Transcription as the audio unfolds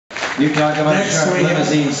You talk about Next a we have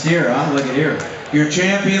Limousin steer, huh? Look at here. your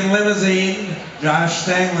champion Limousin, Josh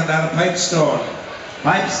Stangeland out of Pipestone.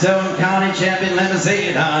 Pipestone County Champion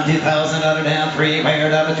Limousin on 2,000 under down 3,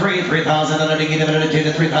 paired out of 3, 3,000 under to get it to 2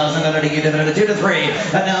 to 3,000 under to get it to 2 to 3,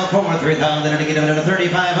 and now 4, 3,000 under to get it to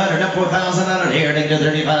 3,500, up 4,000 under here to get to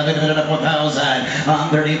 35, get it to 4,000, on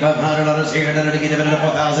 3,500 dollars here to get it to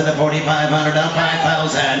 4,000 to 4,500, down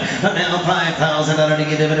 5,000, and now 5,000 under to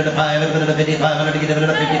get it to 5, and to 5,500 to get it to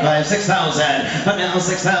 55, 6,000, and now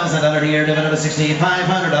 6,000 under here to get it to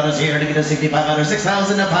 6,500 dollars here to get to 6,500,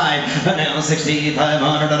 6,000 to 5, and now 6,500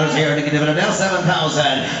 $500 here to get it now 7,000,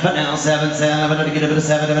 but now 7,700 to get it to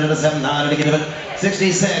 7,700 to get it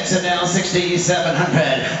 66, and now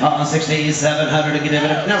 6,700, on 6,700 to get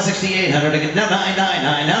it now 6,800 to get now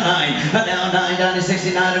 999, now 9, and now 990,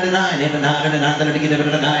 69 to 9, into 900 to get it to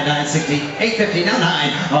 99, 850, now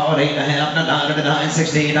 9, oh 8.5, now 9 to 9,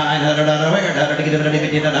 6,900 where to get it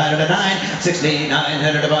to 9 to 9,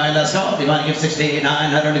 6,900 to buy. Let's go. You want to give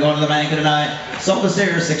 6,900 to go to the bank tonight. Sold the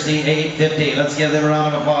steer 6,850. Let's give them a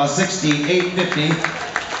round of applause. 6,850.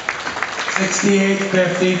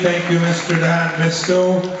 6,850. Thank you, Mr. Don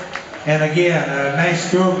Bisto. And again, a nice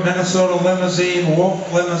group, Minnesota Limousin,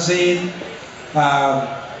 Wolf Limousin.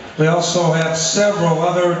 We also have several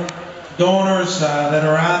other donors that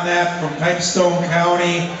are on that from Pipestone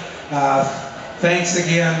County. Thanks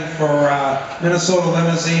again for Minnesota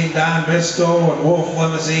Limousin, Don Bisto, and Wolf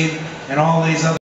Limousin, and all these other